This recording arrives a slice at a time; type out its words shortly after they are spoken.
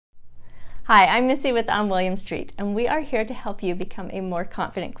Hi, I'm Missy with On William Street, and we are here to help you become a more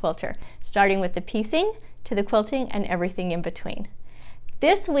confident quilter, starting with the piecing to the quilting and everything in between.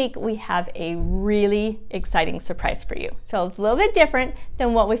 This week we have a really exciting surprise for you. So a little bit different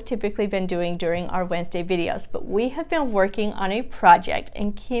than what we've typically been doing during our Wednesday videos, but we have been working on a project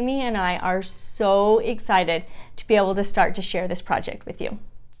and Kimmy and I are so excited to be able to start to share this project with you.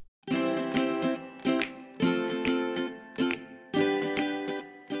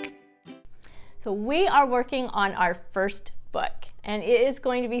 So we are working on our first book and it is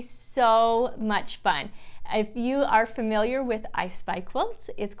going to be so much fun. If you are familiar with I Spy quilts,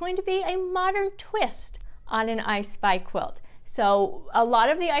 it's going to be a modern twist on an I Spy quilt. So a lot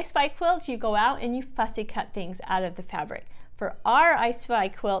of the I Spy quilts, you go out and you fussy cut things out of the fabric. For our I Spy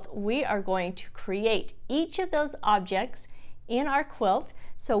quilt, we are going to create each of those objects in our quilt.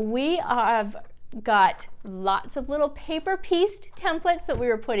 So we have got lots of little paper pieced templates that we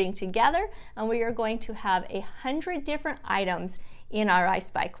were putting together, and we are going to have 100 different items in our I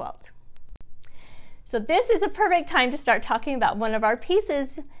Spy quilt. So this is a perfect time to start talking about one of our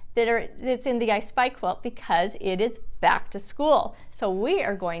pieces that's in the I Spy quilt because it is back to school. So we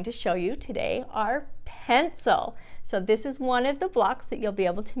are going to show you today our pencil. So this is one of the blocks that you'll be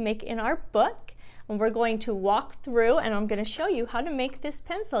able to make in our book. And we're going to walk through and I'm going to show you how to make this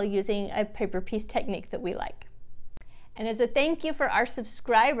pencil using a paper piece technique that we like. And as a thank you for our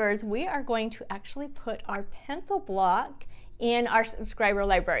subscribers, we are going to actually put our pencil block in our subscriber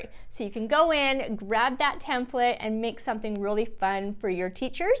library. So you can go in, grab that template and make something really fun for your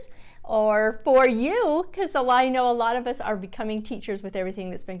teachers or for you, because I know a lot of us are becoming teachers with everything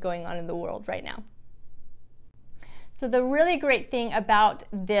that's been going on in the world right now. So the really great thing about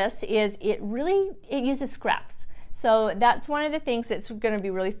this is it uses scraps. So that's one of the things that's going to be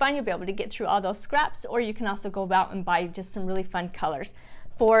really fun. You'll be able to get through all those scraps, or you can also go out and buy just some really fun colors.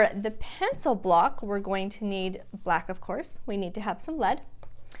 For the pencil block, we're going to need black, of course. We need to have some lead.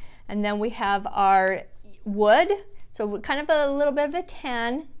 And then we have our wood, so kind of a little bit of a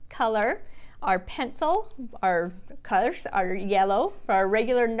tan color. Our pencil, our colors are yellow for our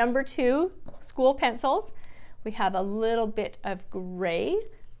regular #2 school pencils. We have a little bit of gray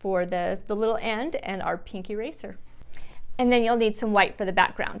for the little end and our pink eraser. And then you'll need some white for the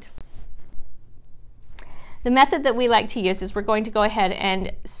background. The method that we like to use is we're going to go ahead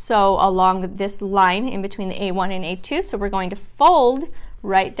and sew along this line in between the A1 and A2. So we're going to fold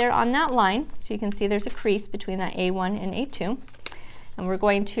right there on that line. So you can see there's a crease between that A1 and A2. And we're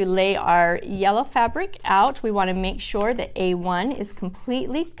going to lay our yellow fabric out. We want to make sure that A1 is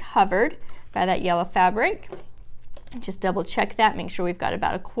completely covered by that yellow fabric. Just double check that, make sure we've got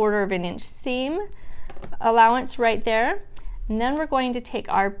about 1/4 of an inch seam allowance right there. And then we're going to take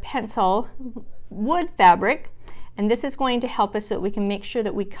our pencil wood fabric, and this is going to help us so that we can make sure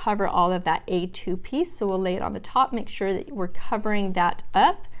that we cover all of that A2 piece. So we'll lay it on the top, make sure that we're covering that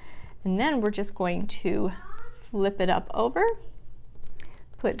up, and then we're just going to flip it up over,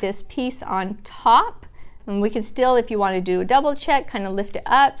 put this piece on top. And we can still, if you want to do a double check, kind of lift it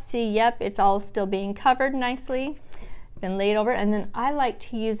up, see, yep, it's all still being covered nicely, then lay it over. And then I like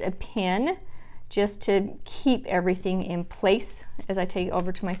to use a pin just to keep everything in place as I take it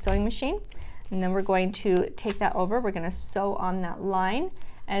over to my sewing machine. And then we're going to take that over, we're going to sew on that line.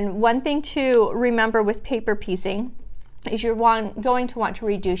 And one thing to remember with paper piecing is you're going to want to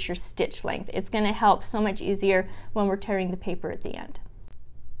reduce your stitch length. It's going to help so much easier when we're tearing the paper at the end.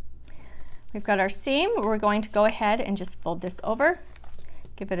 We've got our seam. We're going to go ahead and just fold this over,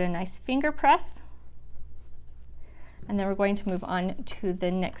 give it a nice finger press, and then we're going to move on to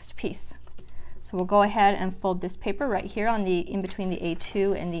the next piece. So we'll go ahead and fold this paper right here on in between the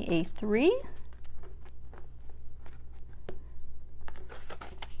A2 and the A3.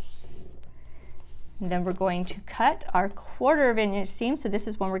 And then we're going to cut our 1/4 of an inch seam. So this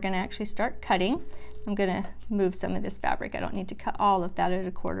is when we're going to actually start cutting. I'm going to move some of this fabric. I don't need to cut all of that at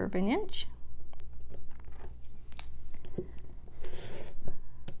 1/4 of an inch.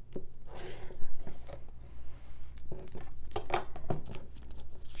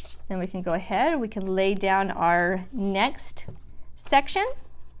 Then we can go ahead, we can lay down our next section.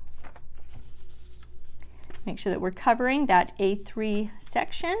 Make sure that we're covering that A3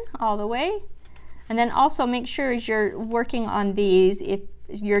 section all the way. And then also make sure as you're working on these, if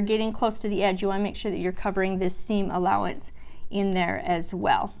you're getting close to the edge, you want to make sure that you're covering this seam allowance in there as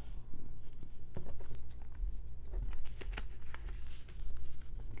well.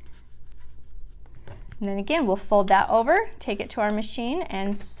 And then again, we'll fold that over, take it to our machine,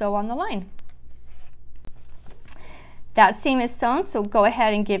 and sew on the line. That seam is sewn, so go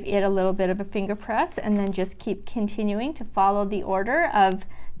ahead and give it a little bit of a finger press, and then just keep continuing to follow the order of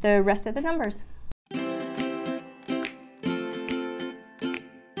the rest of the numbers.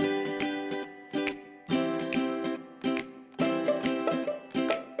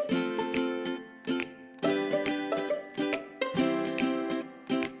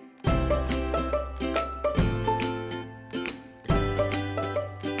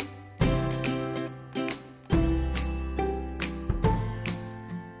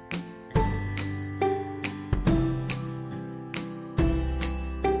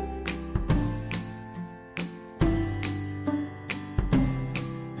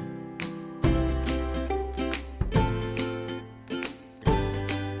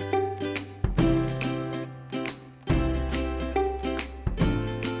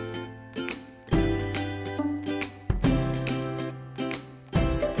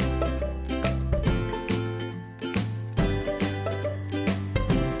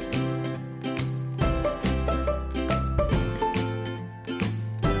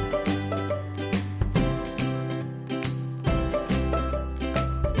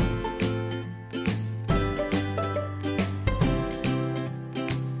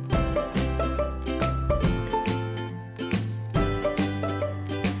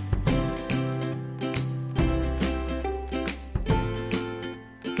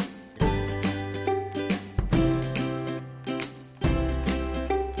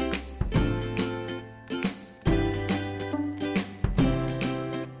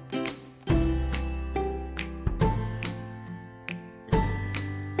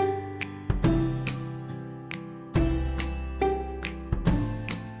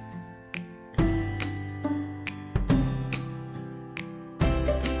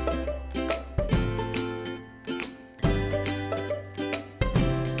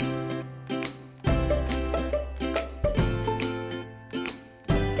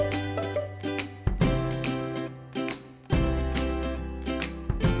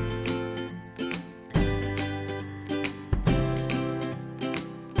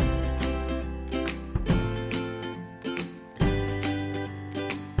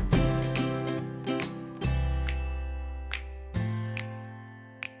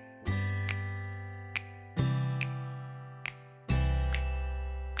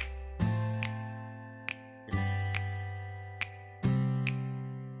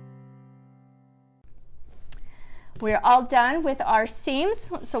 We're all done with our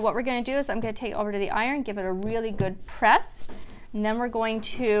seams. So what we're going to do is I'm going to take it over to the iron, give it a really good press, and then we're going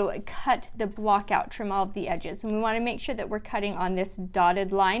to cut the block out, trim all of the edges. And we want to make sure that we're cutting on this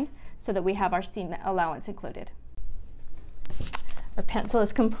dotted line so that we have our seam allowance included. Our pencil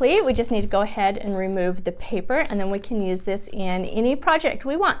is complete. We just need to go ahead and remove the paper, and then we can use this in any project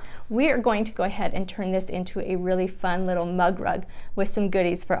we want. We are going to go ahead and turn this into a really fun little mug rug with some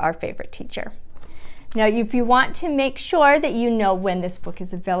goodies for our favorite teacher. Now, if you want to make sure that you know when this book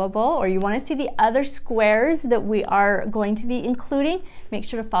is available, or you want to see the other squares that we are going to be including, make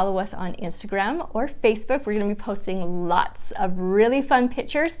sure to follow us on Instagram or Facebook. We're going to be posting lots of really fun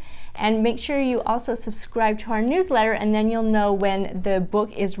pictures. And make sure you also subscribe to our newsletter, and then you'll know when the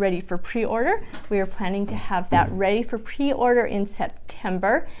book is ready for pre-order. We are planning to have that ready for pre-order in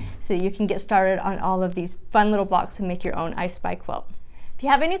September so that you can get started on all of these fun little blocks and make your own I Spy quilt. If you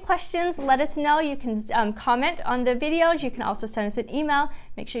have any questions, let us know. You can comment on the videos. You can also send us an email.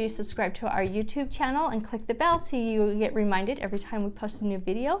 Make sure you subscribe to our YouTube channel and click the bell so you get reminded every time we post a new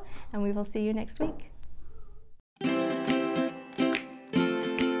video. And we will see you next week.